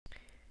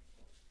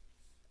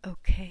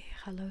Okay,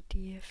 hello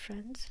dear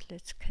friends,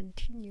 let's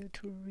continue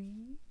to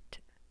read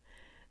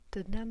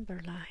the number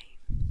line.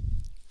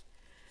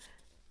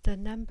 The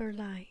number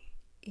line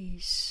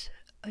is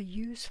a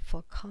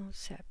useful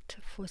concept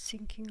for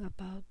thinking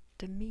about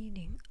the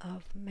meaning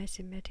of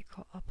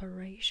mathematical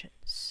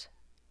operations.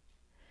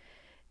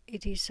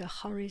 It is a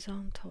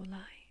horizontal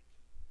line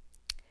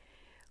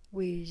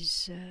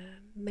with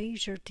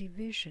major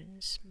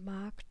divisions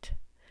marked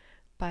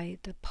by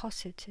the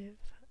positive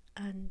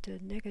and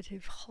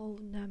negative whole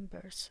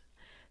numbers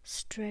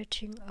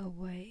stretching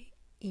away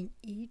in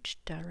each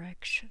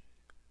direction.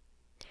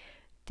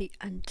 The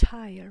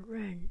entire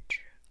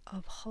range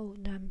of whole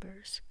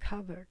numbers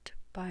covered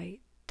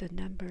by the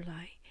number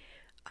line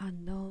are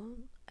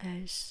known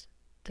as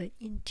the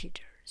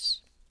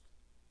integers.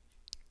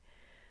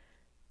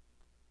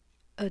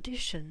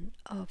 Addition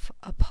of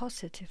a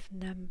positive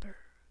number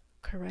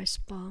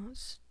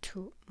corresponds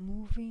to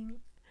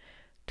moving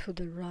to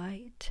the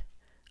right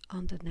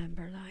on the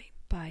number line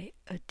by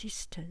a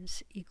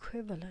distance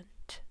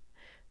equivalent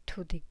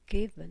to the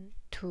given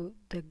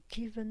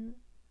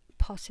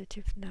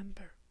positive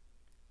number.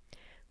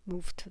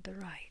 Move to the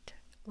right,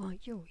 往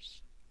右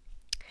移.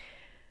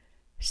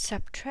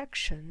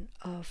 Subtraction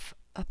of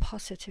a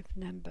positive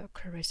number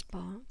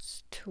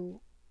corresponds to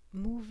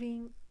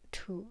moving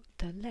to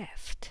the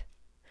left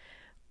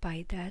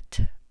by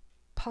that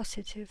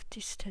positive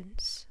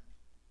distance.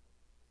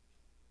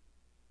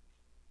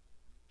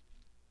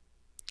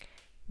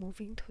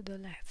 Moving to the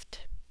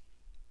left.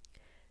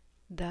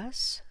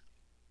 Thus,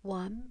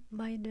 1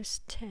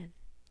 minus 10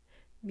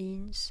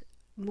 means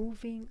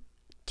moving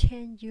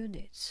 10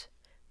 units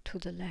to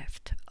the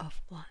left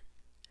of 1,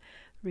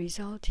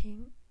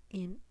 resulting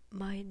in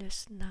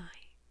minus 9,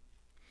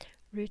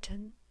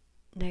 written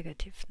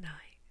negative 9,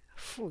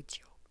 负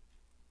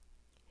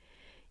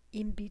9.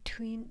 In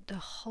between the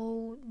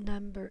whole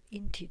number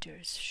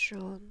integers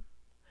shown,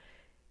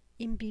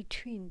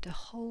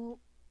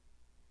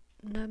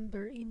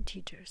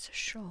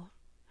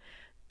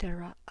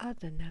 there are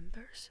other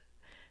numbers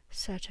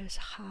such as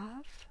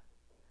halves,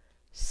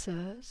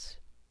 thirds,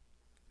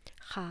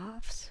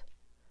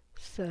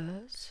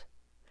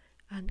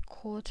 and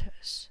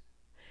quarters.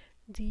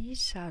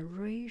 These are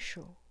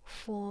ratios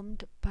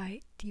formed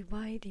by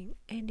dividing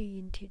any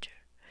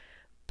integer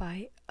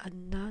by a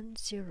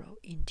non-zero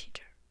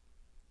integer.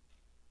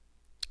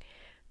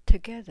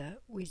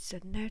 Together with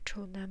the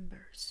natural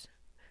numbers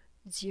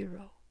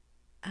 0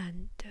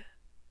 and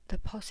the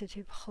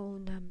positive whole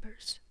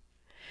numbers,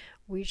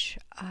 which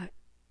are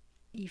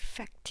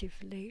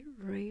effectively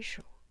ratios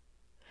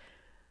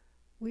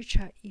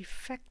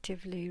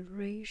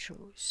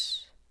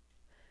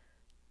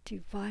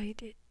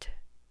divided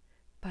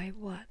by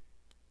 1,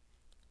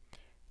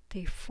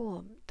 they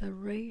form the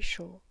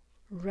rational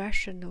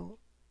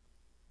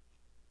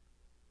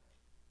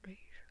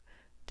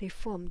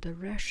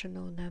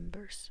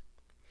numbers.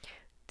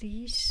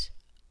 These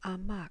are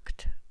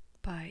marked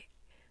by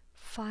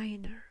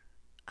finer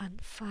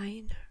and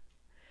finer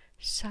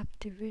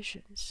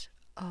subdivisions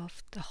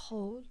of the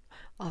whole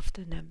of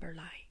the number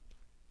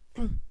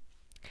line.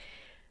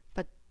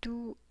 But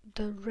do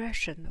the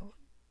rational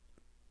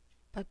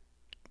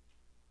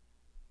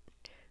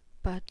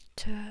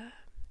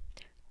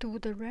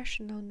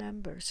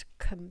numbers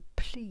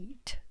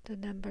complete the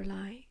number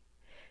line?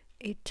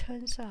 It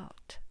turns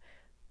out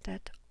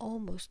that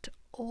almost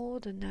all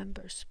the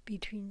numbers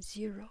between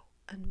 0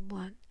 and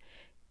 1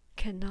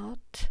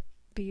 cannot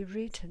be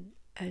written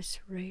as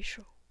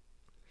ratio.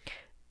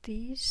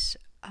 These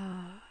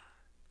are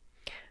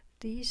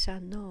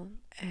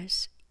known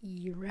as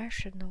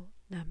irrational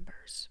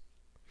numbers,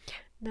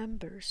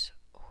 numbers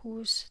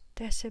whose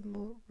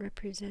decimal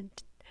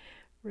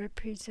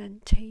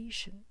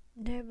representation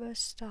never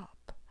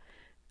stop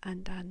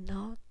and are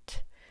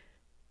not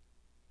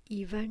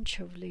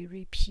eventually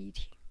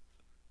repeating.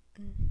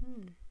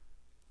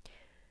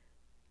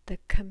 The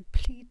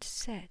complete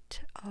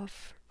set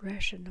of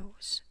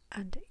rationals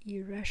and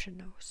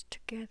irrationals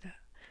together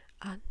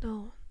are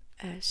known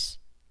as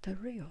the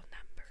real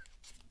number.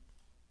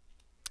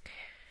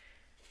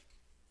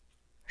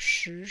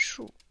 实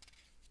数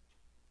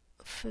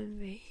分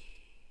为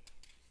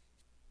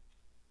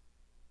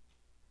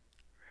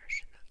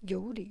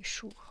有理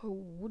数和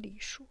无理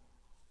数。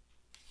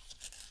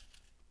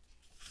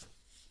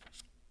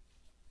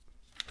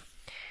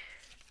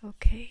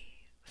Okay,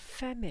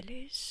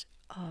 families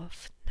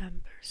of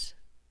numbers.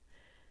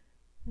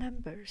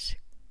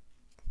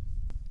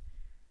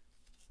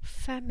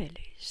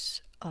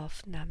 Families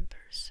of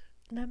numbers.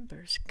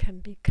 Numbers can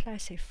be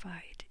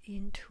classified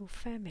into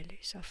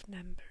families of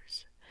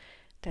numbers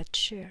that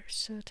share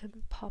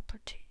certain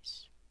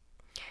properties.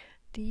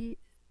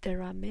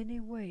 There are many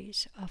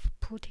ways of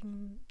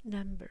putting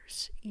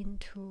numbers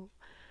into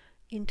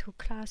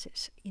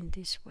classes in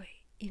this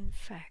way. In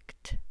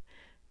fact,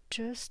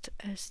 just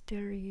as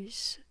there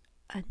is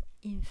an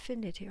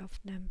infinity of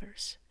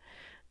numbers,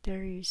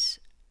 there is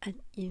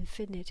an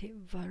infinite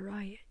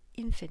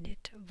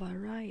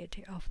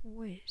variety of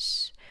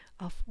ways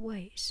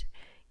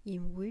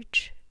in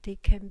which they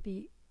can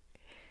be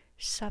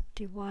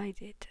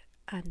subdivided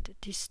and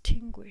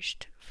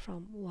distinguished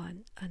from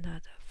one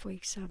another. For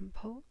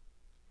example,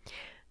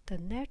 the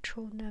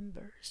natural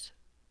numbers,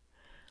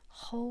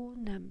 whole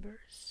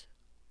numbers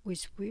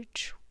with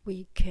which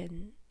we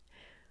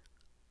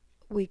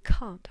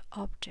count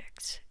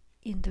objects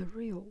in the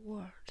real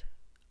world,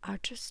 are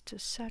just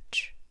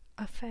such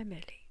a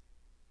family,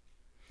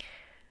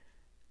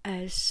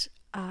 as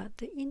are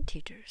the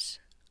integers,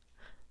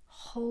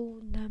 whole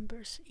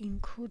numbers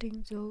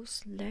including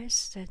those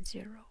less than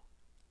 0.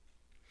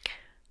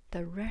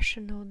 The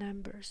rational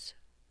numbers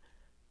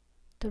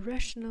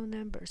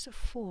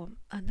form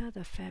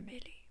another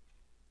family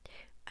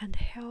and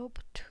help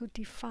to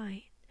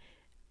define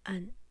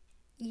an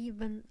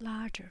even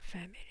larger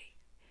family,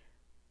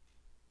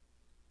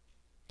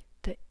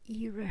 the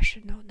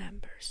irrational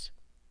numbers.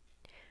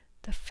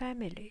 The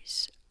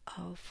families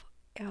of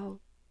algebraic,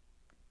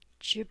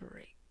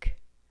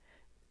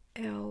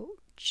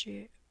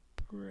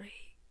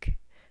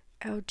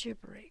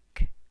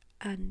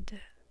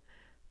 and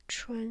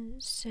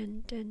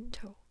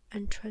transcendental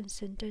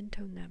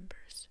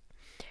numbers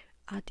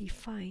are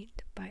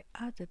defined by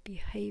other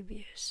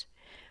behaviors,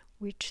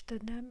 which the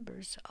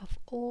numbers of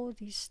all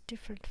these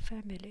different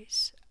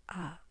families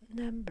are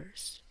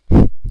members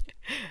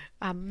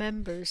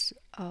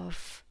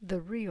of the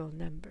real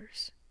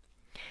numbers,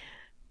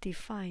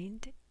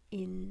 defined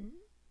in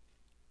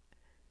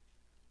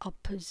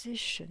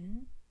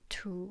opposition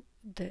to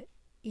the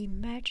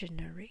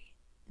imaginary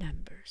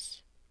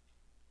numbers.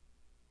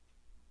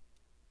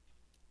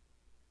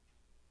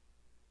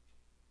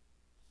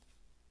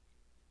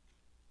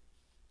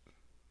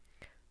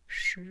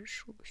 实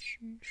数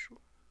虚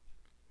数.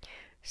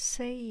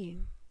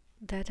 Saying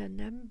that a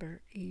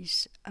number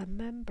is a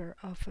member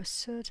of a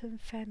certain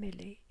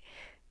family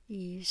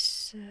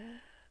is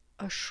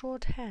a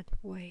shorthand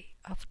way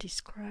of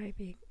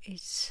describing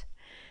its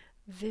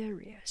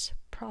various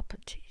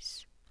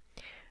properties,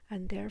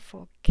 and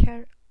therefore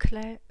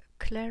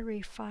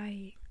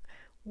clarifying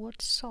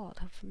what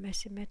sort of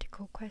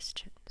mathematical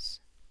questions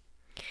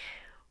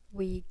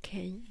we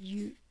can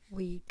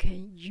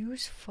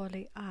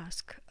usefully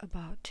ask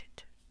about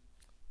it.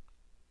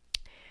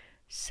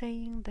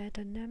 Saying that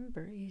a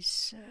number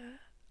is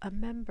a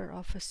member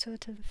of a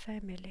certain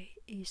family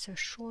is a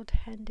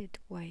short-handed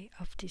way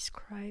of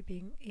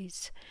describing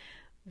its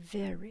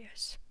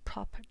various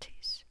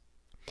properties,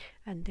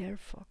 and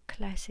therefore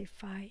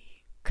clarifying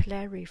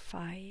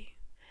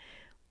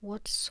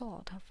what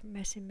sort of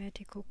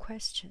mathematical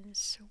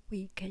questions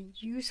we can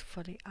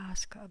usefully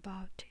ask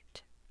about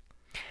it.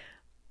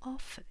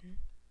 Often,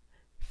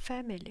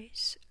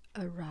 families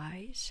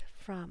arise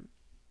from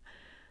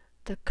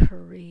the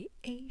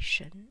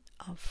creation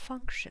of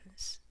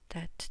functions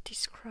that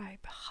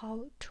describe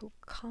how to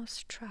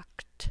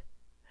construct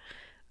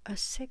a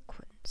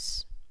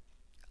sequence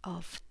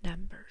of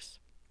numbers.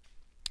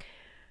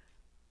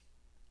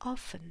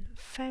 Often,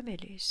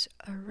 families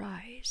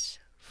arise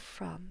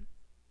from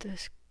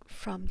the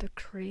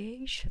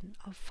creation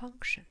of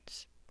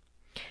functions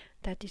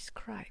that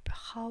describe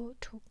how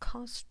to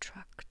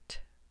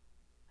construct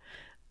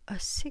a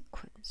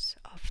sequence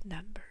of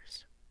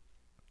numbers.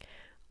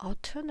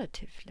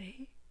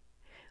 Alternatively,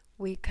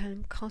 we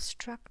can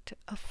construct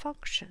a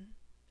function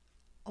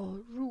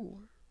or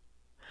rule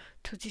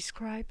to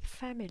describe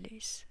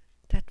families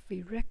that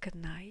we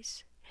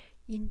recognize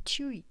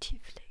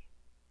intuitively.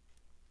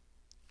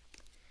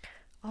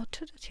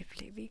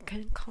 Alternatively, we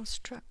can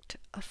construct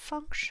a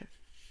function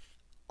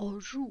or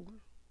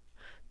rule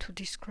to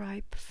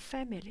describe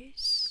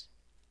families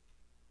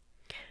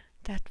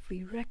that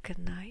we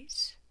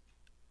recognize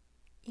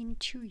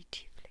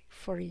intuitively.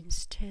 For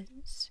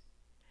instance,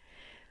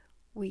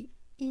 we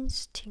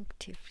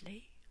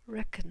instinctively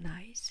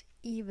recognize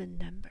even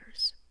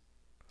numbers.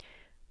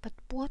 But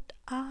what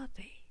are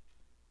they?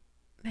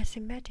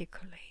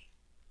 Mathematically,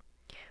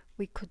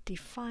 we could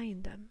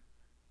define them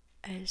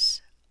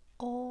as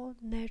all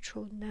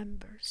natural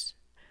numbers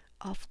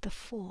of the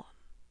form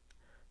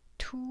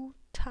 2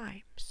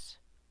 times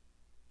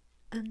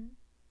n,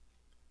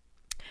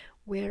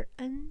 where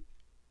n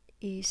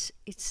is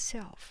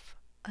itself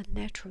a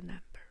natural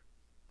number.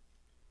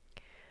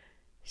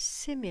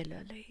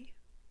 Similarly,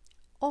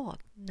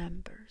 odd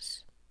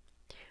numbers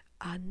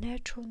are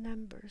natural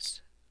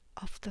numbers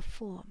of the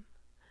form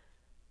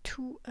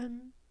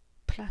 2n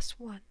plus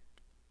 1,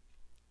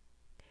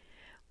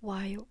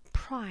 while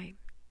prime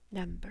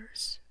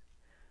numbers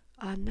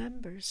are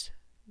numbers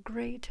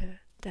greater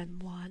than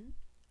 1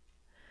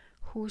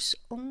 whose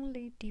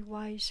only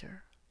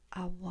divisor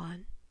are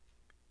 1,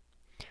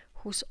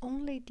 whose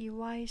only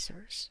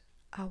divisors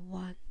are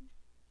 1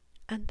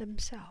 and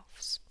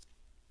themselves.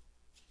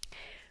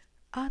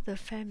 Other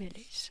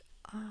families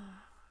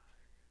are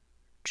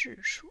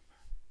质数,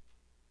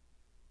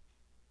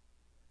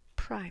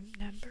 prime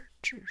number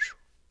质数.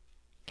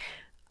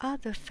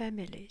 Other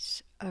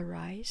families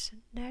arise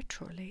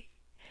naturally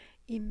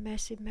in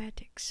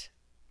mathematics.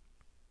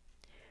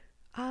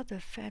 Other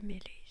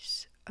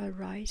families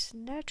arise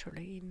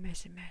naturally in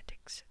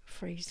mathematics.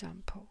 For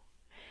example,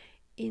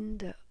 in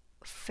the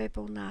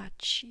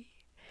Fibonacci.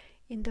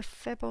 In the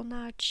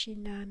Fibonacci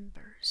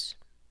numbers,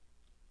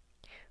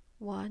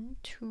 1,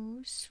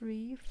 2,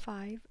 3,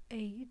 5,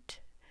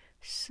 8,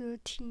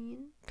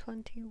 13,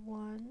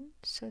 21,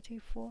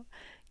 34.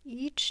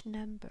 Each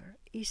number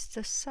is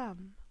the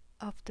sum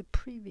of the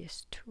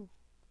previous two.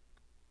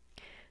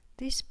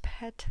 This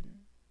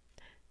pattern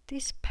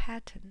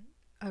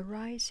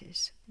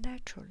arises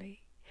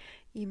naturally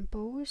in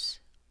both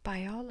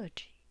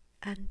biology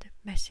and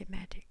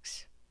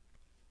mathematics.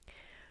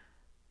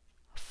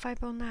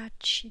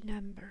 Fibonacci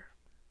numbers.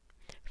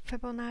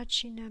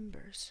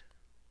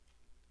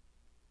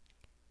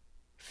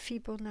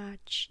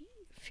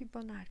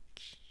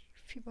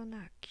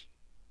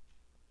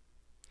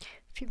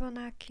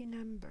 Fibonacci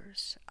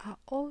numbers are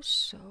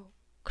also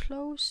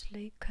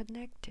closely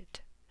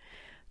connected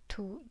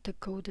to the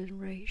golden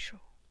ratio.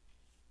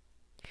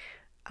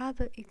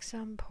 Other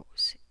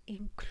examples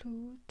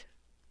include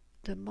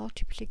the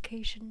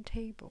multiplication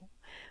table,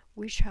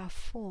 which are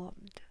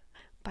formed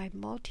by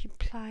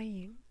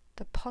multiplying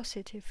the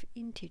positive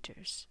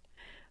integers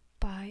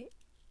by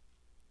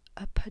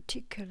a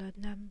particular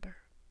number,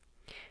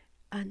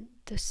 and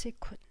the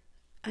sequence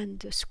and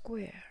the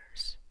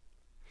squares,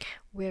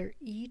 where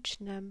each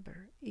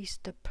number is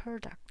the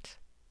product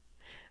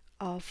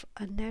of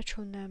a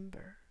natural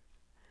number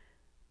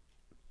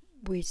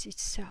with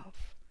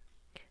itself,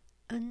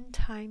 n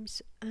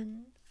times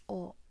n,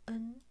 or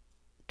n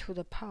to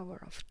the power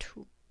of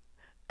 2,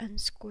 n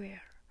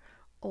squared,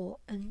 or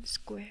n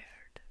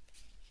squared.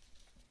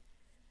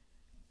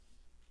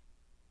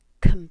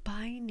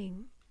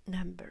 Combining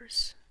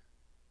numbers.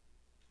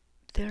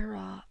 There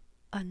are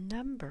a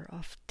number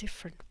of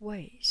different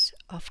ways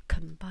of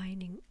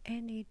combining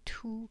any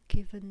two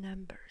given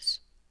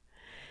numbers.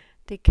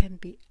 They can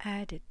be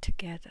added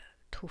together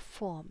to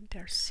form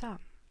their sum,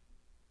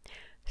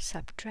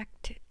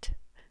 subtracted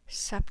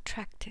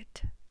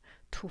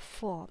to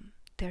form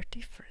their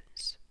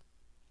difference,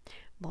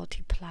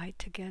 multiplied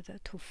together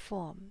to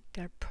form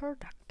their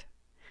product,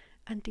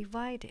 and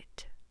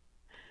divided,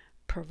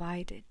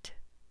 provided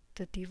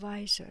the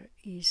divisor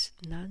is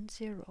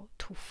non-zero,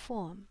 to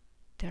form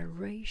their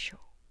ratio.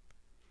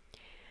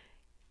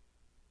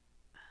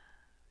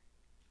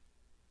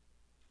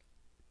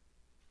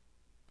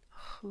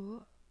 He,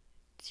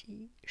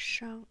 及,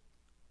 商,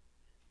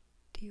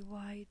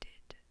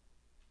 divided,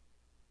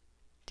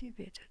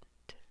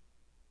 dividend.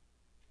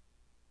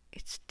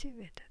 It's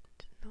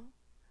dividend, no?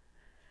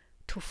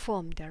 To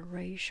form their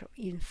ratio.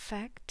 In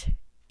fact,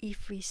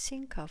 if we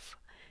think of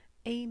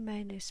a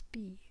minus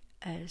b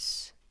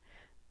as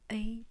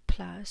a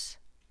plus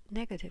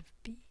negative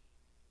b,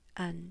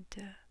 and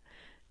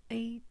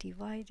a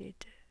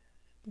divided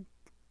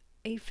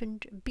b 分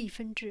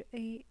之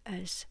a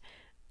as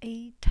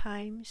a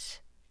times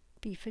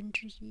b 分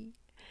之一,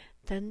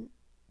 then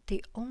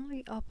the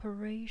only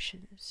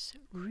operations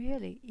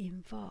really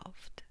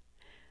involved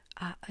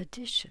are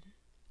addition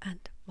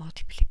and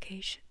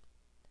multiplication,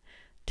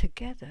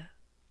 together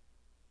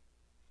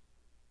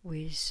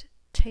with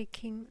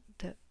taking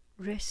the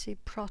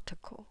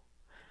reciprocity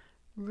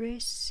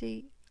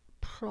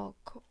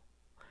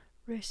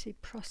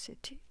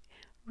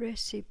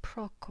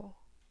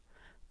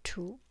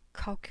to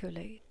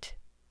calculate,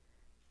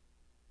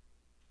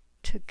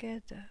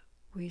 together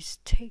with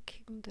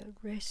taking the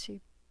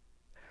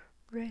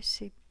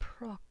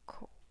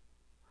reciprocal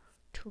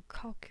to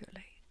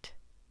calculate.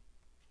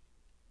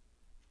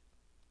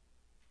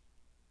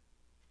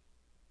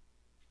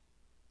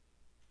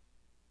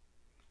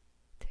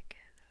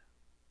 Together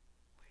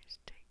with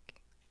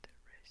taking the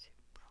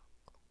reciprocal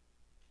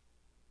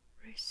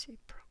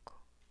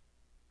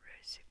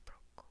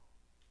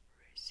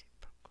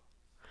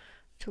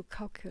to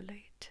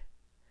calculate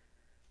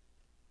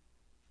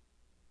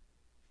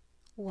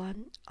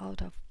 1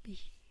 out of b.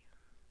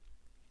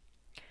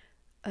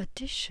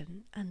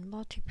 Addition and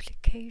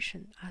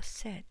multiplication are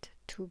said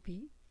to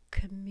be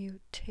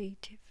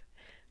commutative.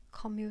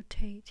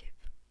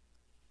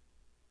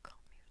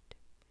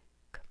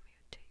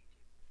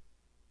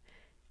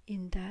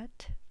 In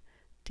that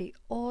the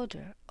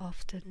order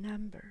of the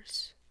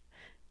numbers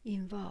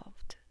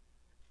involved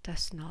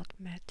does not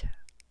matter.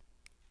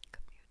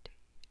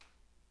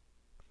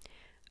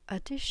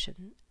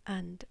 Addition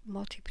and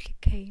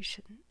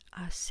multiplication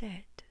are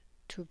said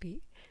to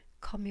be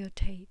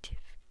commutative.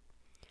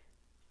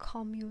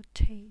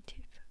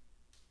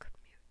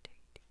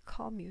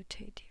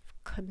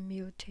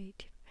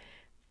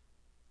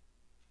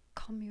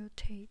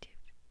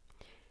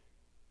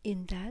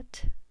 In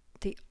that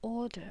the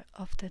order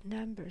of the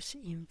numbers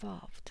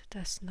involved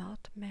does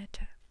not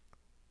matter,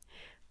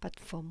 but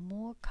for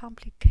more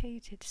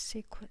complicated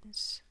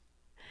sequence,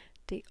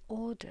 the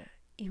order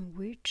in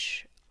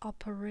which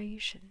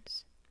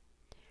operations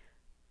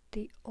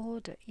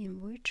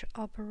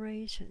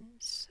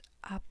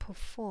are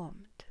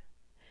performed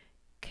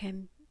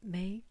can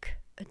make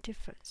a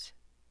difference.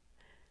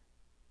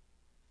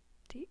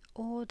 The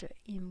order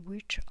in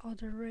which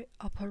other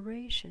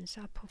operations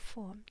are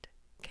performed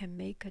can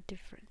make a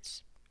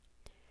difference.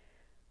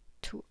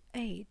 To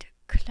aid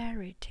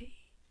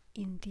clarity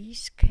in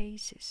these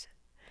cases,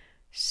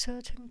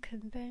 certain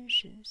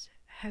conventions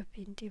have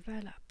been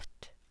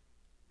developed.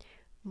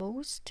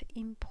 Most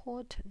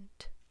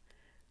important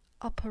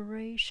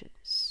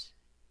operations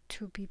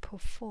to be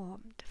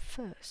performed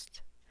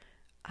first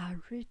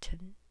are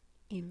written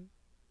in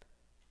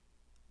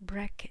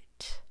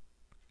brackets.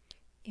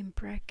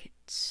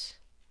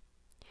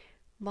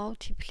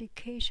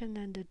 Multiplication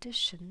and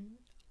addition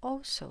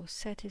also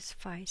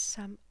satisfy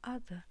some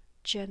other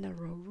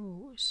general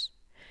rules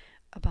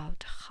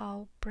about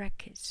how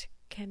brackets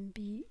can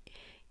be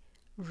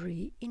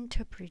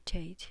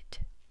reinterpreted.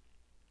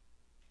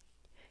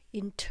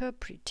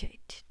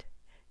 Interpreted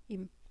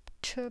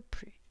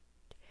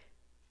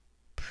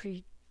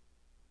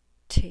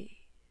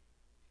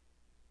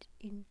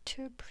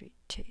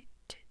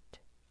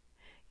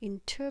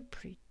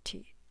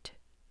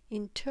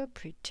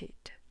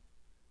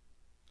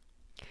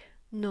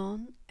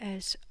known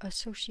as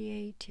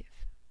associativity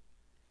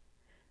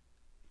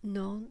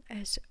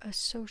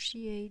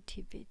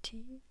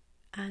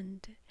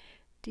and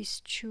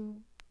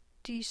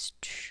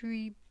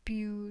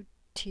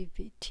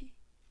distributivity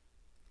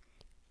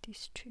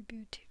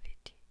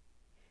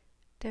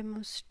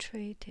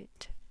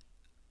demonstrated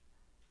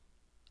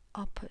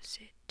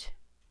opposite.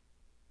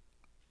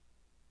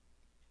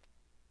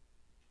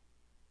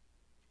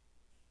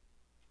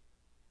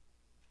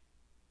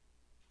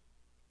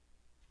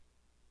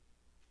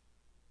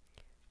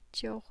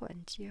交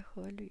换结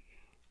合律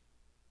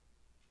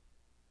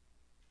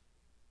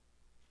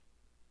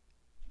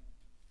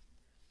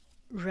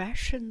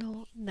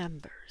Rational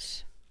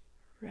numbers.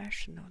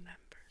 Rational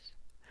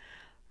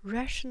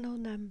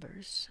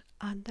numbers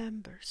are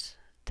numbers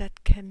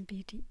that can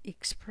be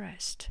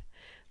expressed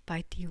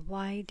by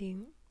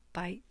dividing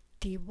one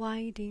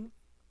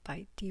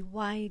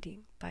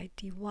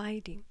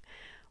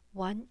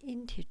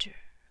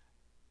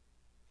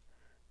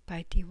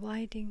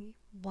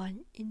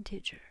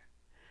integer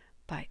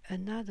by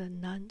another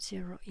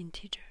non-zero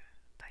integer.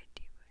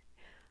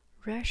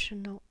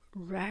 Rational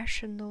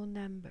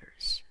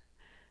numbers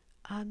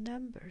are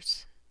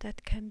numbers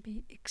that can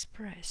be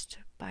expressed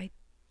by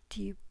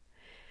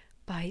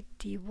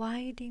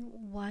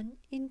dividing one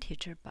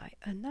integer by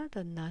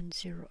another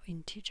non-zero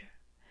integer.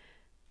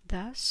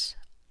 Thus,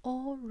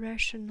 all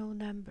rational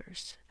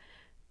numbers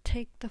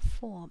take the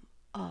form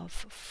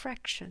of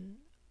fraction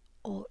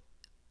or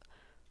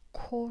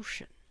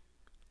quotient.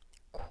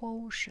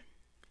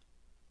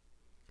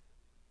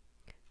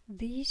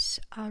 These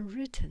are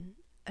written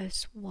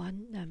as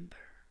one number,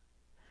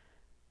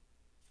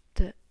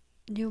 the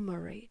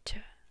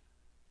numerator,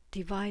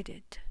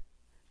 divided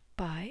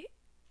by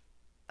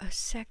a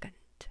second,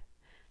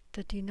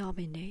 the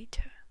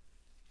denominator.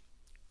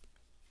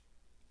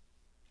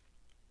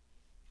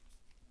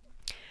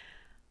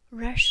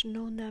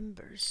 Rational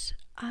numbers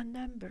are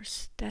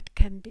numbers that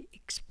can be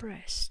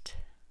expressed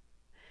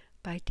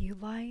by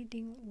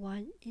dividing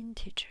one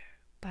integer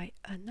by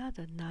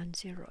another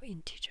non-zero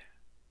integer.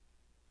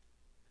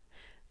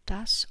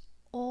 Thus,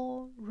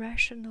 all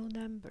rational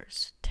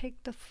numbers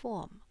take the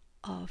form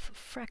of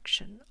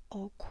fraction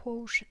or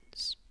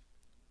quotients.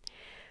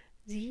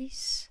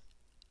 These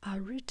are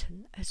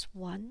written as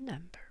one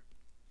number,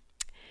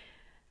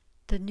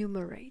 the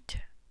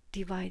numerator,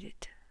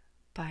 divided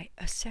by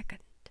a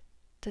second,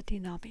 the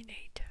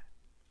denominator.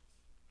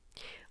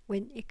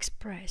 When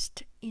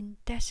expressed in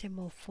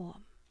decimal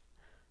form,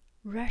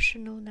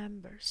 rational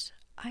numbers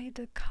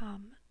either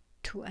come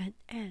to an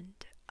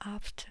end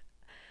after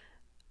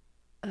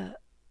a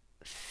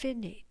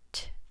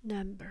finite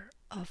number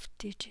of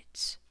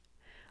digits,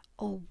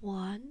 or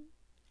one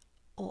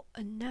or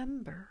a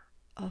number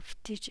of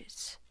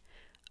digits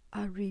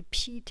are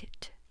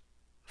repeated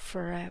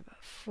forever.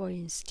 For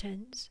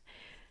instance,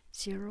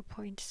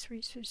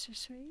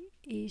 0.3333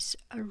 is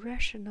a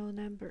rational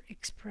number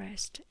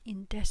expressed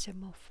in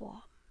decimal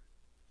form.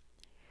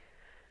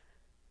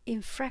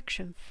 In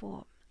fraction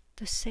form,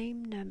 the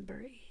same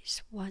number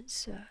is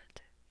 1/3.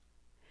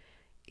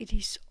 It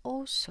is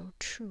also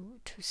true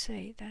to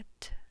say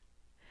that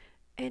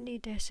any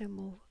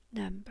decimal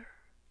number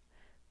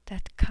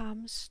that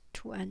comes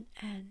to an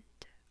end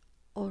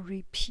or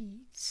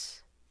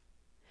repeats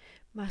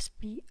must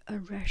be a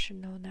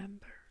rational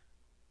number,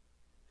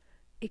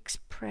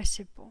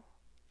 expressible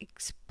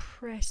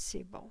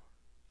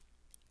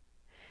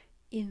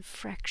in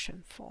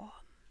fraction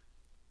form.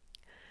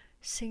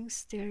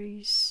 Since there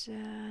is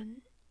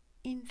an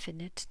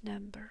infinite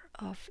number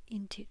of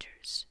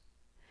integers,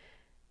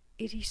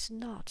 it is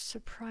not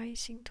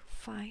surprising to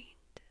find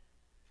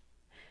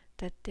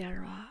that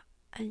there are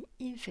an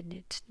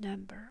infinite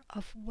number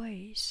of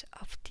ways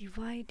of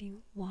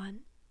dividing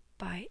one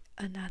by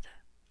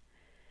another.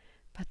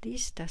 But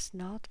this does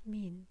not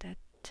mean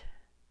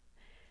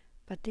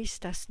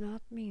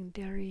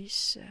there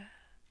is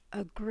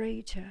a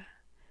greater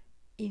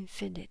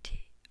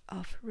infinity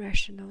of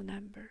rational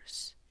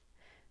numbers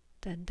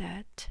than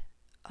that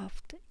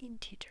of the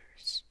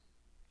integers.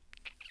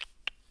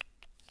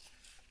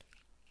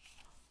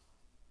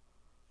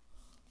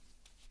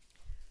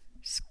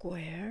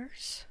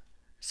 Squares,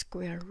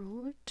 square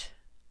root,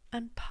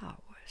 and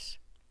powers.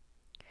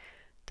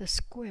 The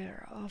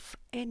square of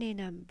any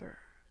number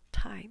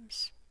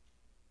times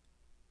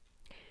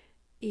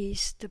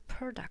is the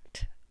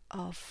product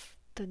of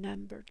the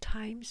number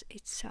times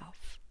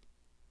itself,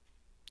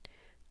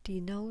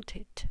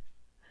 denoted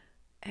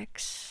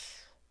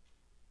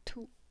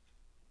x2.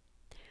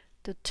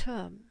 The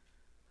term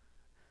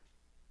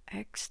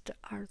x 的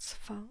二次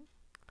方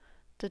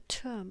the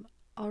term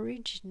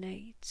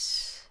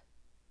originates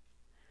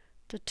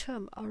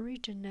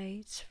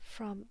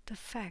from the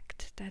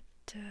fact that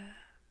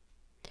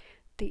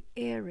the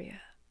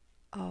area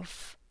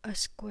of a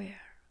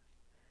square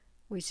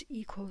with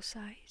equal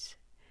size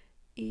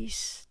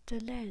is the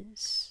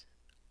length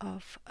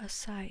of a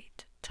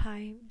side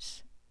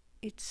times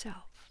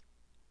itself.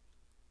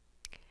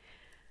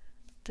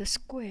 The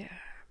square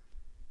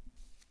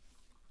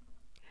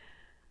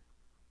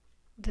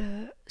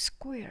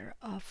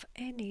of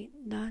any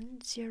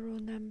non-zero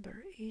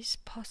number is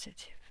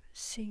positive,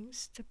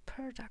 since the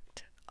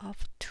product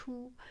of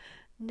two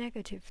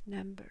negative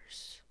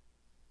numbers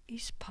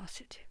is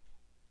positive.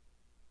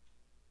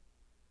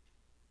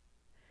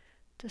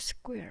 The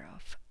square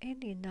of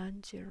any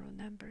non-zero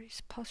number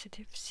is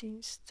positive,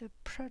 since the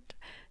product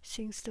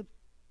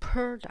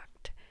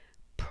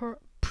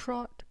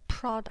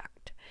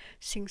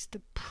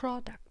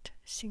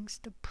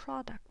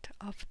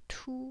of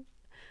two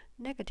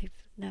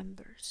negative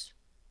numbers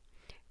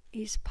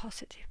is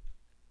positive,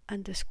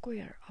 and the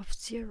square of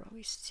 0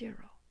 is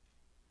 0.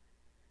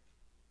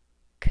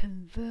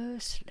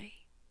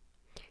 Conversely,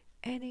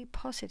 any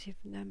positive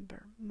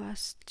number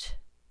must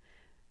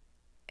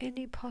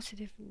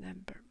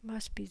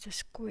be the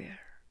square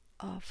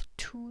of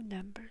two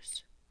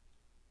numbers.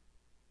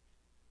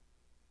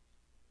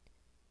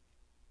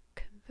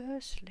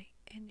 Conversely,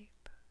 any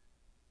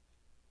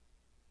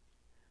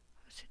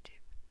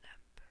positive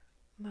number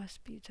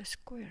must be the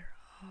square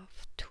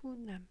of two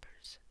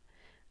numbers,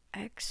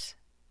 x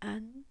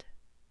and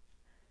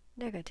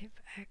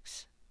negative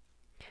x.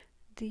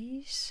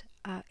 These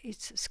are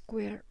its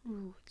square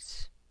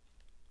roots.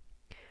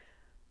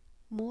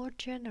 More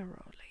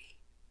generally,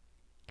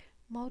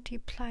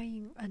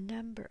 multiplying a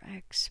number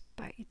x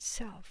by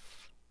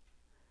itself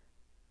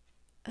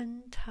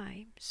n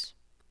times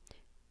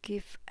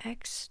give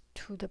x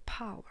to the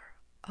power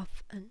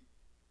of n,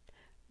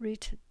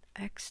 written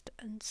x 的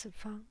n 次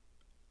方.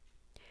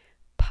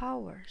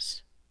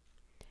 Powers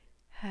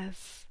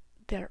have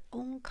their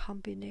own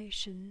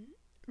combination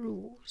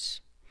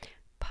rules.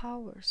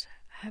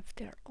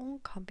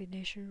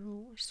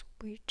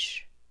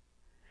 Which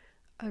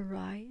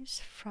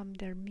arise from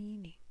their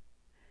meaning.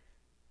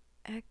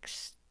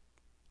 X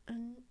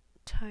n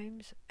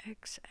times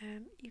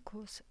xm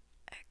equals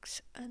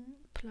xn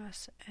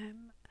plus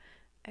m.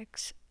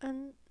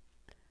 Xn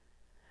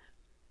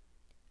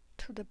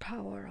to the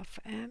power of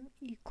m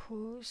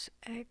equals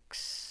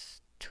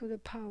x to the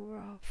power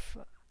of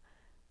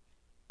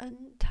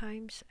n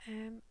times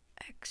m.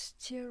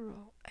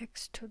 X0,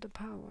 x to the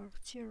power of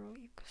 0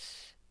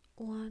 equals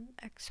 1,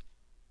 x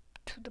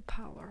to the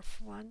power of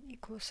 1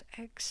 equals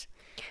x,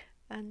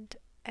 and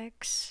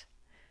x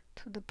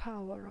to the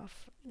power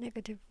of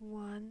negative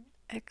 1,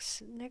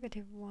 x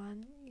negative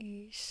 1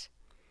 is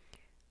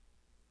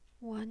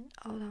 1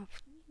 out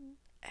of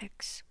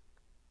x.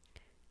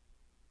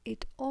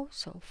 It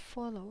also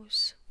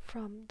follows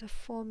from the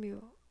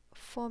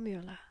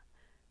formula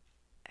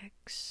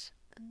x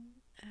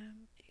n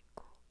m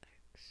equal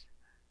x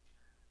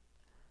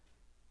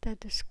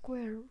that the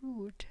square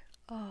root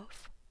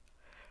of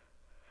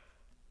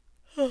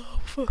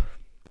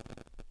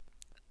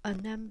a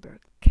number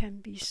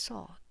can be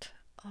thought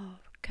of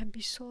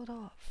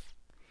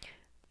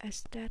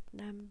as that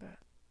number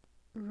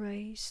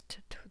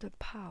raised to the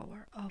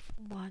power of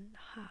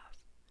 1/2.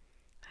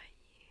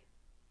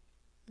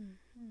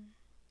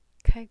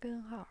 开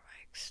根号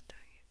x 等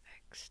于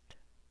x 的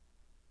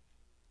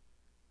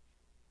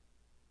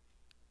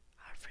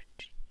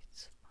1/2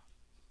次方。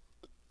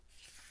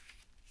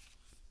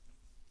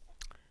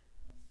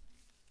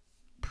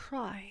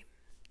Prime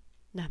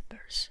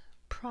numbers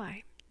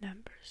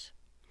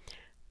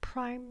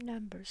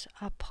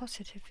are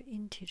positive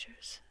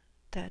integers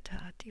that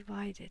are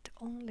divided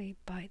only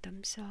by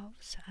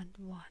themselves and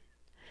 1.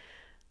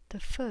 The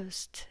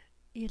first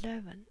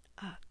 11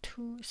 are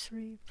 2,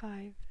 3,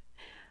 5,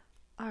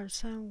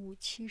 2,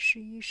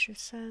 3, 5,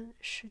 7, 11,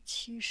 13,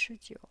 17,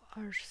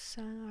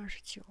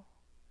 18,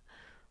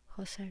 23, 29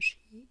和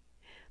31.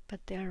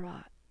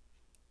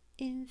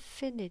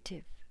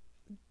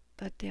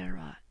 But there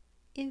are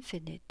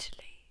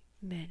infinitely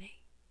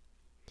many.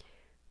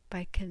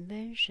 By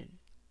convention,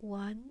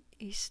 1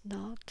 is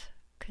not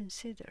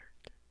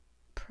considered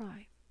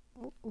prime.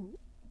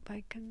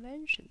 By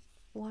convention,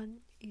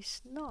 1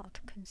 is not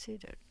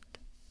considered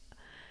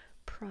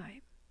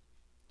prime,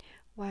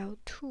 while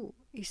 2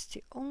 is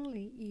the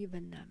only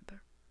even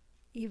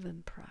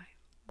prime.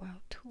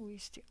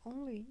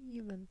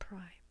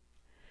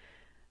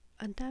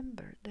 A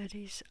number that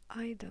is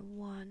either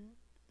 1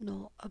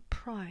 nor a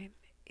prime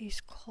is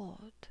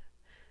called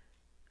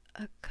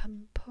a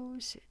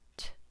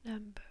composite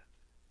number,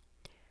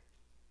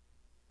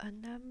 a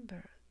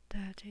number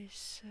that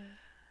is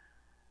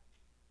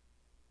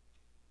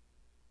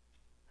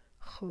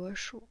合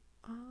数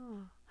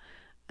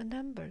a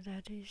number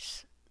that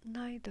is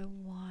neither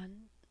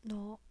one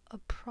nor a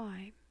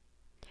prime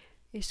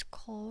is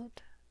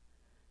called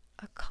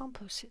a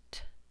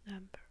composite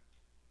number.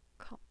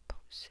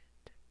 Composite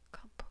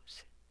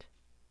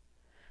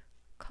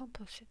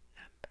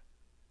number.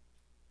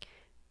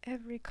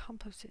 Every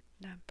composite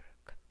number,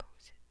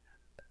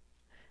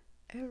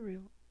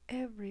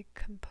 every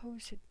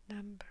composite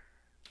number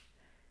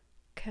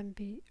can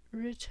be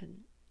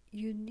written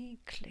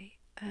uniquely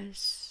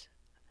as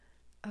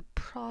a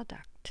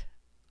product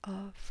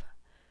of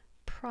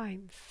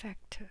prime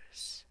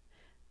factors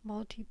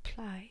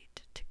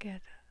multiplied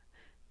together.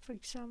 For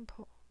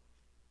example,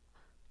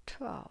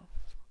 12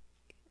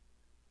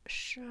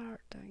 12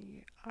等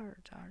于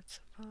2的二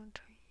次方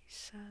乘以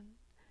3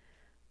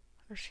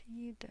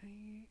 21等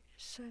于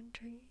3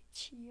乘以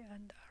7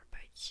 and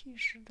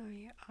 270等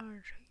于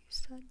2乘以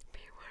3的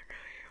平方乘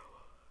以5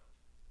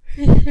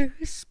 It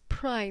is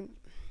prime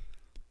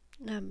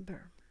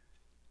number.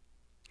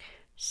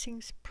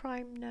 Since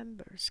prime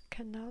numbers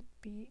cannot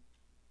be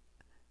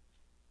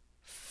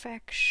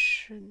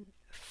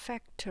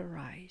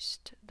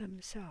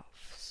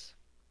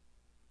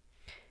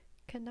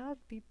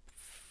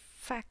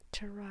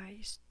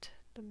factorized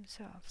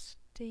themselves,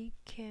 they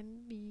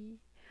can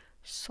be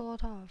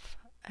thought of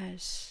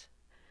as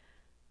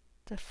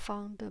the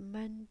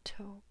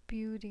fundamental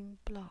building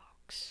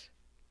blocks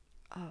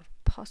of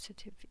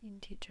positive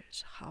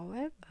integers.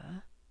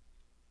 However,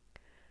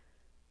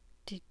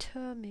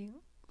 determining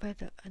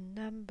whether a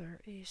number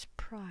is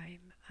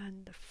prime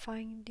and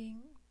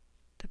finding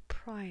the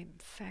prime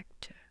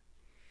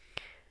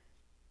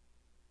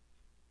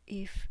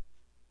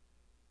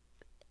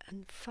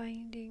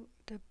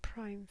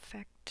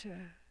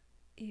factor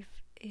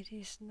if it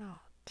is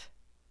not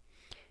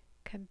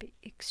can be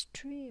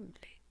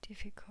extremely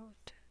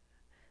difficult.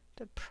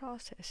 The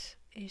process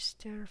is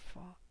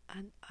therefore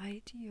an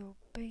ideal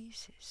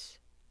basis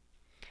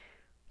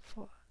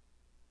for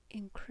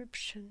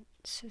encryption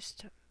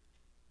system.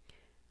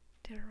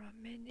 There are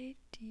many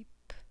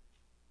deep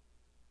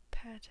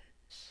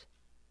patterns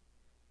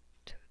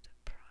to the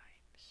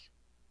primes,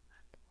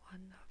 and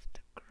one of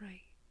the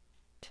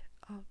great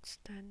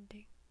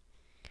outstanding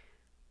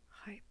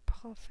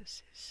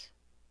hypotheses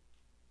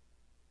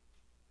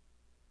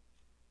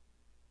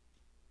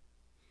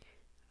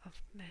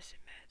of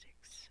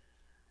mathematics,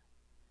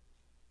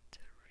 the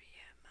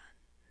Riemann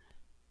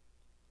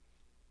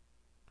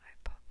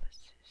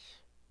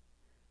hypothesis,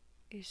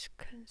 is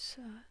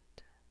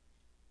concerned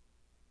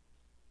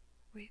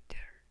with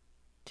their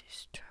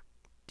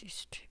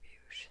distribution